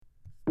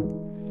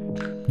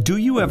Do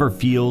you ever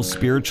feel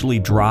spiritually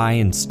dry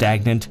and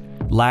stagnant,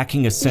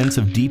 lacking a sense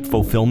of deep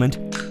fulfillment?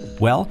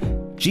 Well,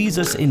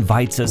 Jesus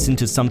invites us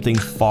into something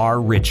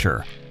far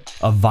richer,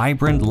 a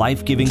vibrant,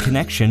 life-giving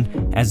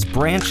connection as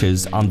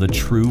branches on the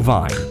true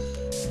vine.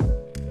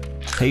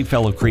 Hey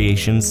fellow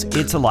creations,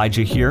 it's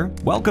Elijah here.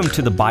 Welcome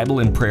to the Bible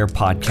in Prayer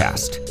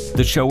podcast,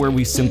 the show where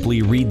we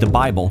simply read the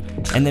Bible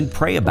and then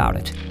pray about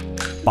it.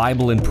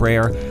 Bible and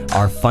prayer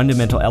are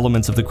fundamental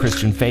elements of the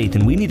Christian faith,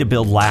 and we need to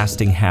build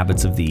lasting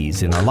habits of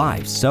these in our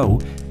lives. So,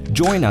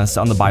 join us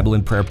on the Bible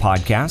and Prayer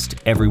podcast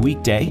every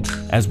weekday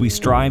as we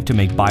strive to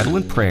make Bible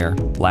and prayer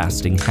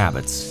lasting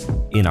habits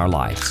in our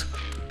lives.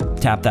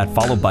 Tap that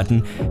follow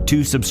button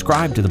to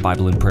subscribe to the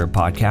Bible and Prayer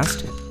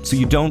podcast so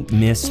you don't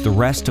miss the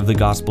rest of the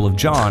Gospel of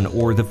John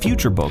or the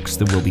future books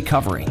that we'll be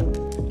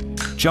covering.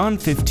 John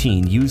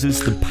 15 uses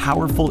the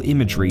powerful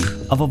imagery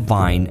of a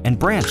vine and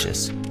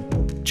branches.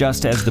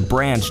 Just as the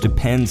branch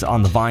depends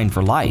on the vine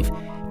for life,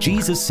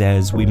 Jesus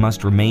says we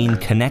must remain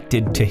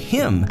connected to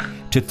Him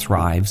to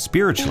thrive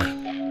spiritually.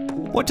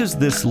 What does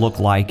this look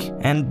like,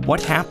 and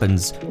what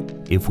happens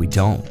if we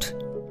don't?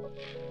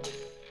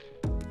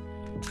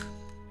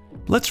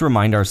 Let's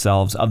remind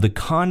ourselves of the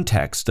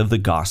context of the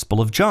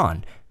Gospel of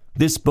John.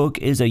 This book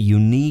is a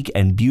unique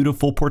and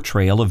beautiful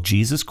portrayal of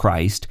Jesus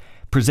Christ,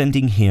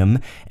 presenting Him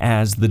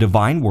as the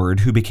divine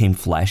Word who became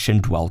flesh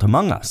and dwelt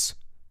among us.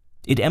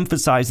 It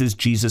emphasizes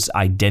Jesus'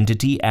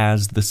 identity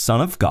as the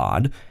Son of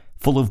God,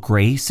 full of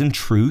grace and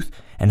truth,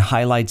 and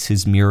highlights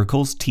His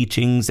miracles,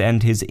 teachings,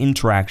 and His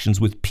interactions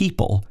with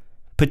people,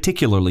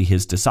 particularly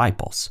His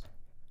disciples.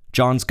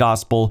 John's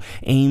Gospel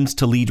aims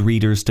to lead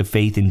readers to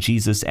faith in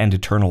Jesus and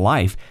eternal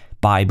life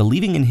by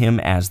believing in Him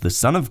as the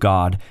Son of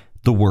God,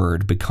 the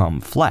Word become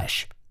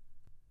flesh.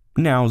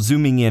 Now,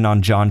 zooming in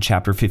on John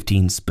chapter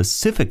 15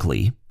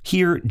 specifically,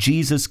 here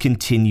Jesus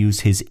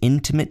continues His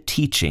intimate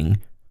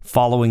teaching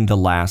following the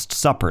Last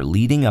Supper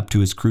leading up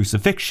to His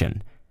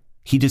crucifixion.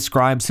 He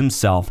describes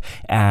Himself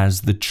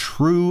as the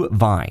true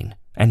vine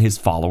and His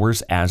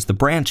followers as the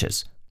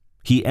branches.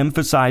 He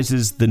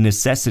emphasizes the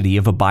necessity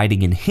of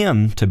abiding in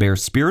Him to bear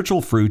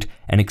spiritual fruit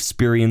and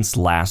experience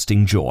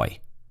lasting joy.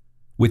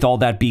 With all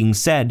that being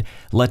said,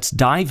 let's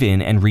dive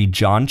in and read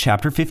John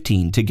chapter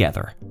 15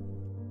 together.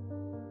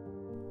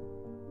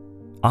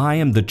 I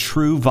am the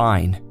true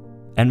vine,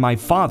 and my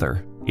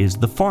Father is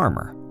the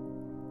farmer.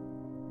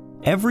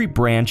 Every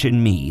branch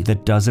in me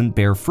that doesn't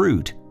bear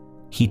fruit,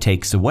 He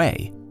takes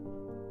away.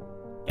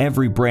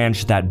 Every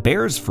branch that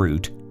bears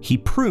fruit, He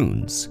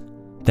prunes,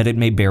 that it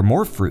may bear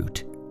more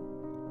fruit.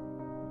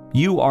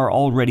 You are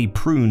already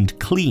pruned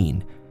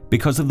clean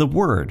because of the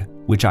word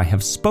which I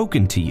have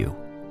spoken to you.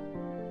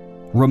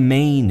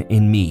 Remain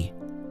in me,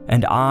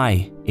 and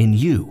I in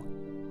you.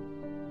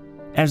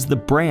 As the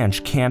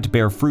branch can't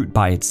bear fruit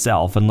by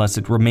itself unless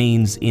it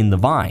remains in the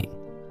vine,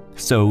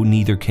 so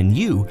neither can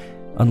you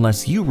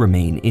unless you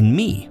remain in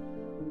me.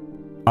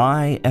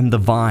 I am the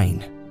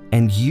vine,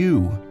 and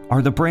you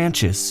are the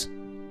branches.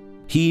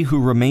 He who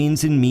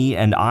remains in me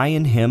and I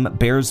in him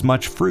bears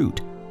much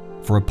fruit,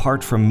 for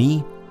apart from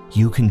me,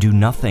 you can do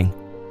nothing.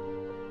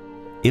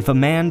 If a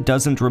man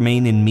doesn't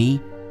remain in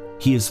me,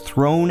 he is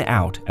thrown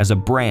out as a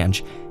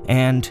branch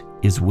and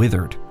is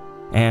withered,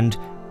 and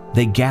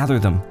they gather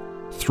them,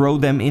 throw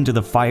them into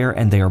the fire,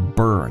 and they are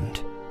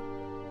burned.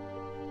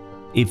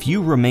 If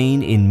you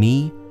remain in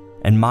me,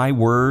 and my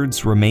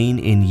words remain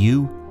in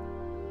you,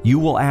 you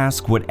will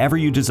ask whatever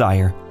you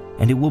desire,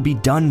 and it will be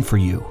done for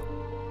you.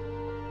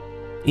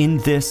 In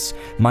this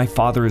my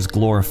Father is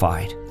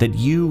glorified, that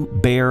you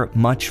bear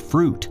much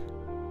fruit,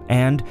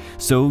 and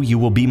so you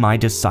will be my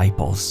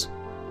disciples.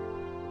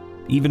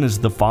 Even as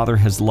the Father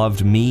has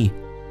loved me,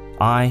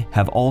 I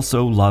have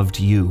also loved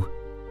you.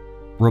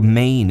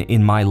 Remain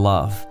in my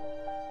love.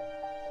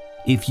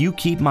 If you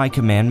keep my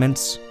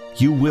commandments,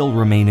 you will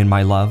remain in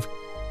my love,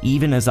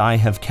 even as I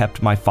have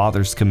kept my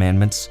Father's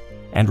commandments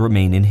and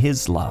remain in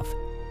His love.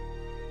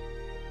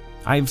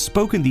 I have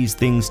spoken these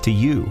things to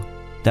you,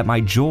 that my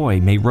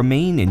joy may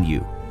remain in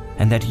you,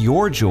 and that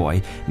your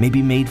joy may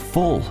be made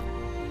full.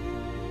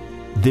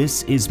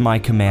 This is my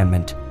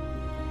commandment,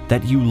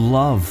 that you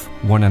love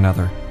one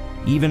another,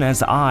 even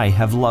as I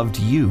have loved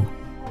you.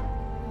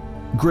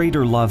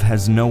 Greater love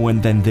has no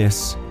one than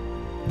this,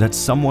 that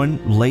someone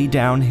lay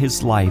down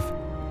his life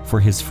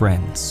for his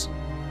friends.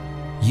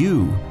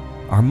 You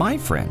are my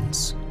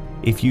friends,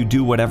 if you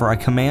do whatever I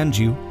command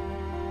you.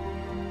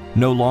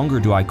 No longer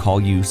do I call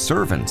you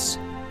servants,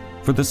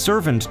 for the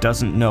servant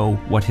doesn't know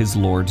what his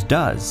Lord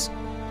does.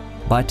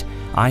 But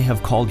I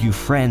have called you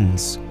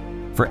friends,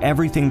 for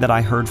everything that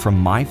I heard from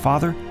my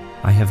Father,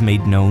 I have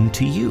made known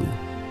to you.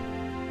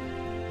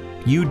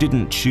 You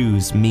didn't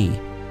choose me,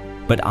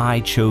 but I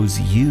chose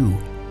you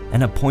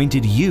and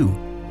appointed you,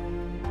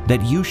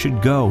 that you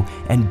should go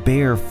and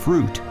bear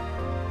fruit,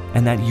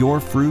 and that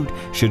your fruit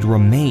should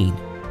remain,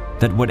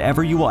 that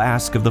whatever you will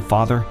ask of the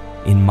Father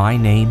in my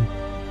name,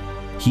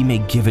 He may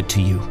give it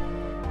to you.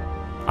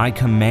 I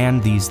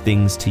command these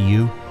things to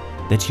you,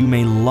 that you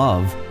may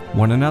love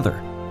one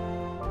another.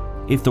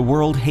 If the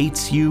world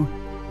hates you,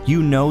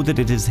 you know that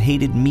it has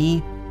hated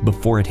me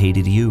before it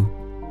hated you.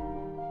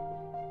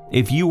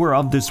 If you were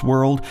of this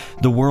world,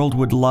 the world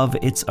would love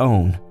its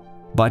own.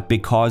 But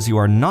because you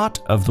are not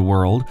of the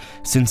world,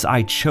 since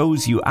I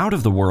chose you out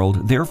of the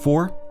world,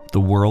 therefore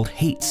the world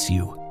hates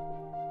you.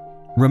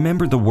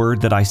 Remember the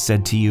word that I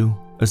said to you,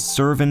 a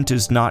servant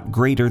is not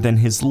greater than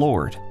his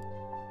Lord.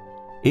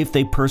 If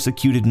they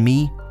persecuted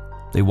me,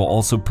 they will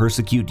also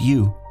persecute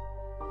you.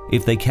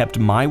 If they kept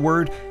my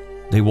word,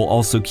 they will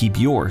also keep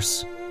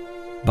yours.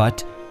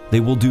 But they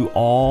will do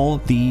all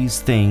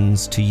these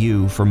things to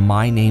you for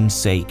my name's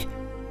sake,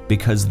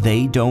 because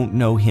they don't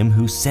know him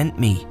who sent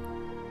me.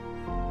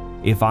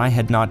 If I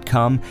had not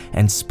come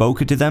and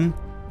spoken to them,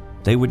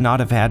 they would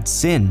not have had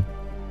sin.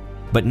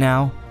 But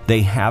now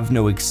they have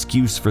no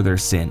excuse for their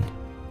sin.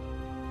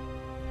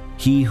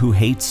 He who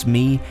hates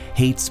me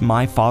hates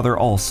my Father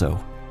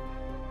also.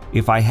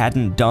 If I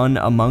hadn't done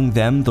among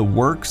them the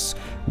works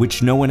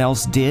which no one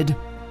else did,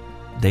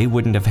 they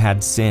wouldn't have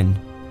had sin.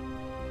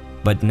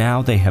 But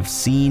now they have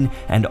seen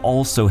and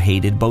also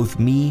hated both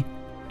me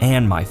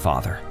and my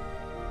Father.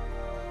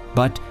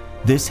 But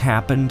this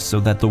happened so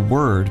that the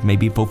word may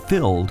be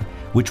fulfilled,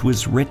 which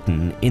was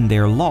written in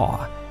their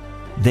law.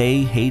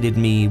 They hated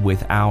me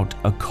without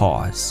a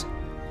cause.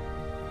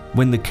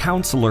 When the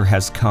Counselor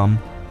has come,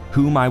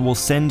 whom I will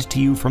send to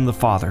you from the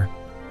Father,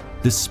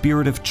 the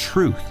Spirit of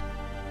truth,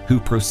 who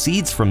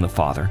proceeds from the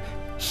Father,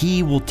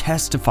 he will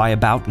testify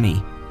about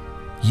me.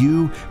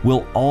 You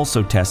will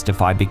also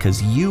testify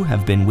because you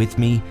have been with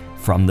me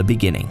from the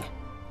beginning.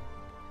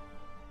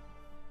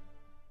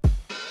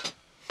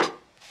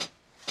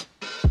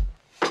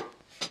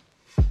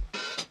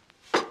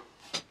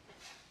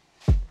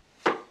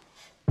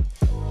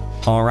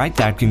 All right,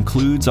 that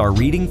concludes our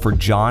reading for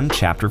John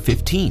chapter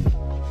 15.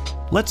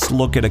 Let's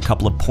look at a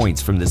couple of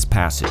points from this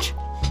passage.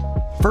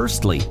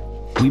 Firstly,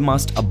 we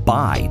must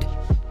abide,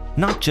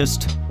 not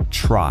just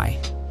try.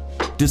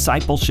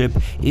 Discipleship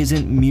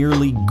isn't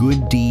merely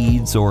good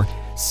deeds or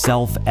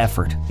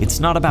self-effort. It's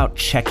not about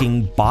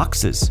checking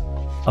boxes.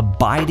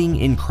 Abiding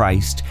in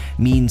Christ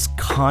means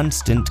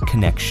constant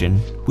connection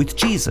with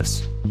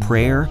Jesus.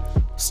 Prayer,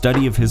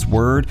 study of His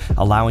Word,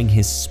 allowing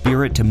His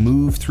Spirit to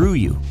move through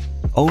you.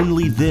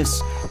 Only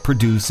this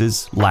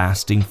produces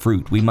lasting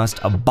fruit. We must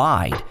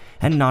abide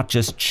and not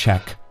just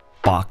check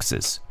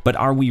boxes. But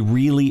are we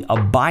really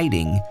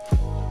abiding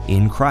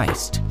in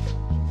Christ?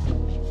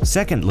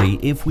 Secondly,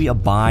 if we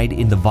abide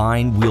in the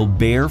vine, we'll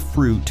bear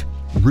fruit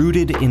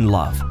rooted in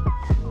love.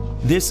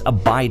 This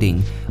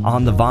abiding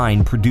on the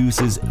vine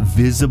produces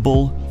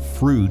visible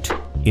fruit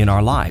in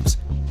our lives.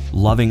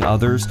 Loving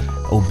others,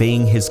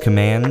 obeying His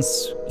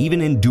commands,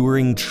 even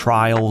enduring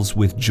trials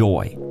with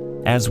joy.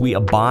 As we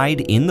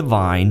abide in the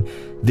vine,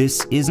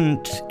 this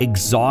isn't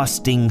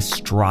exhausting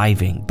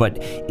striving, but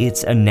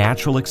it's a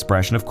natural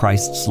expression of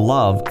Christ's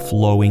love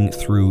flowing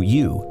through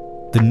you.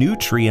 The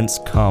nutrients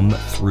come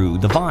through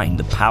the vine.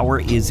 The power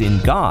is in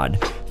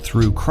God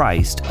through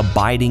Christ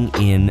abiding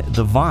in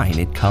the vine.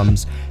 It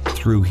comes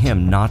through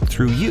Him, not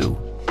through you.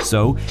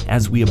 So,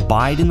 as we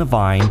abide in the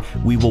vine,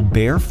 we will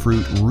bear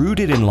fruit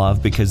rooted in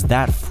love because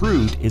that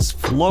fruit is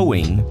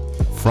flowing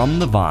from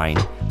the vine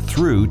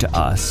through to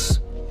us,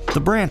 the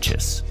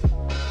branches.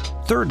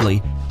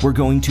 Thirdly, we're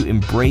going to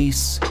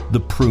embrace the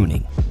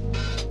pruning.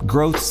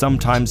 Growth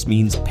sometimes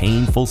means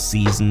painful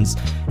seasons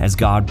as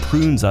God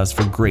prunes us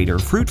for greater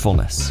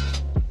fruitfulness.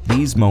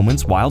 These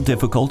moments, while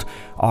difficult,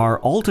 are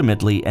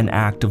ultimately an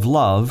act of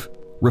love,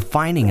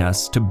 refining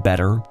us to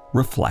better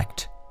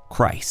reflect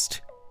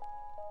Christ.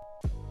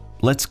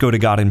 Let's go to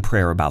God in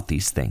prayer about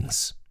these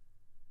things.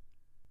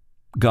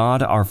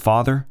 God, our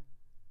Father,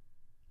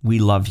 we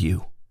love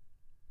you.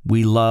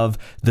 We love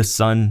the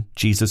Son,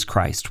 Jesus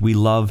Christ. We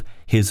love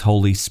His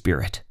Holy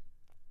Spirit.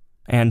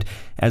 And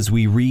as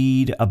we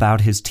read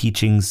about His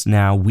teachings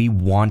now, we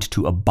want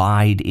to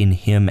abide in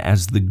Him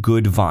as the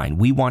good vine.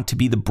 We want to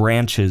be the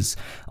branches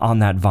on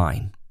that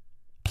vine.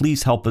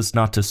 Please help us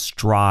not to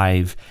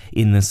strive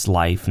in this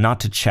life, not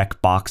to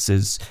check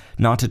boxes,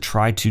 not to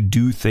try to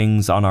do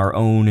things on our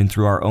own and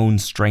through our own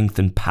strength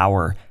and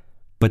power,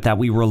 but that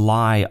we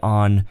rely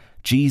on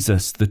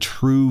Jesus, the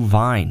true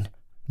vine,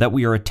 that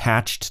we are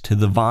attached to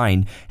the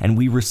vine and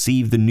we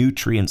receive the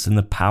nutrients and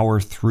the power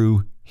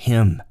through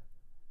Him.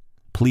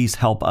 Please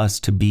help us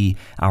to be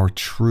our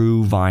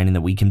true vine and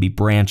that we can be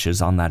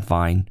branches on that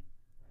vine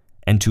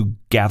and to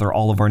gather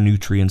all of our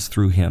nutrients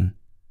through Him.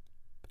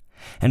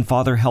 And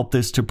Father, help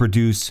this to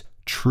produce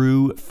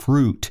true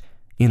fruit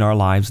in our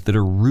lives that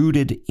are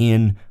rooted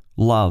in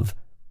love,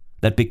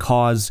 that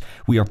because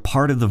we are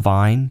part of the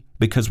vine,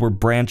 because we're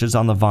branches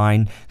on the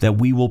vine, that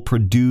we will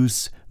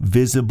produce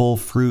visible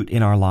fruit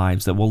in our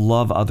lives, that will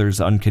love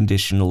others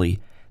unconditionally,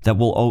 that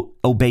will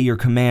obey your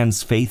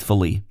commands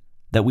faithfully,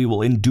 that we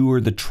will endure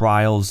the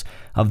trials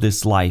of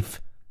this life,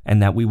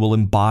 and that we will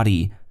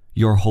embody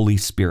your Holy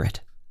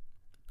Spirit.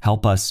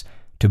 Help us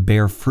to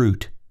bear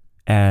fruit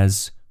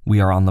as we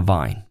are on the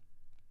vine.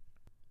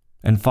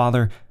 And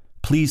Father,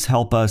 please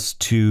help us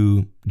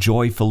to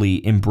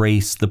joyfully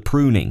embrace the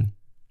pruning.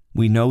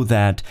 We know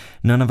that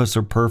none of us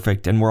are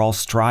perfect and we're all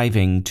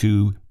striving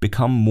to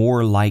become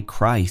more like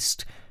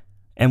Christ.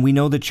 And we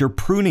know that you're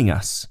pruning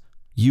us.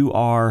 You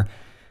are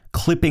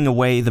clipping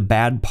away the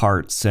bad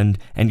parts, and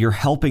you're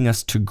helping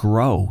us to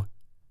grow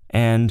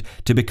and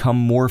to become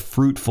more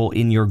fruitful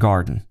in your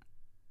garden.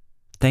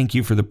 Thank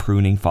you for the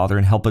pruning, Father,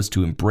 and help us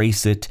to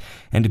embrace it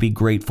and to be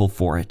grateful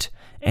for it.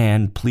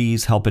 And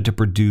please help it to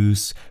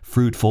produce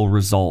fruitful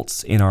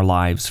results in our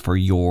lives for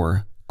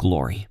your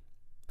glory.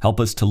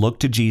 Help us to look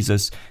to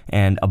Jesus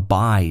and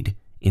abide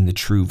in the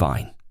true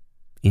vine.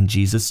 In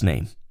Jesus'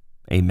 name,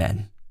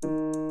 amen.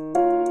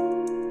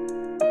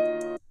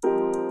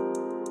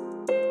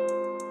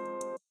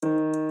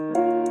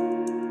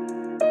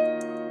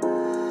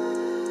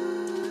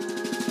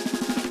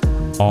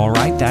 All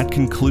right, that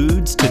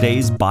concludes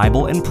today's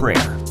Bible and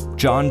Prayer.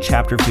 John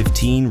chapter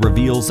 15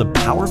 reveals a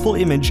powerful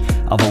image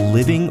of a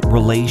living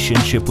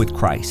relationship with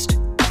Christ.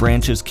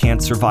 Branches can't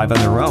survive on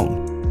their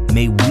own.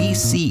 May we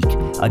seek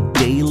a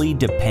daily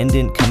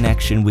dependent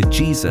connection with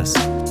Jesus,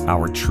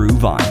 our true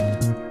vine.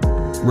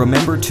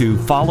 Remember to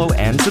follow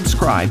and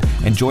subscribe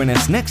and join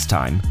us next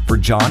time for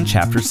John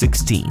chapter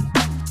 16.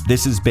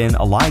 This has been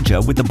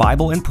Elijah with the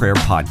Bible and Prayer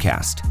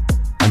Podcast.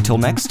 Until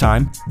next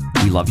time,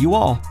 we love you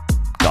all.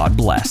 God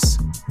bless.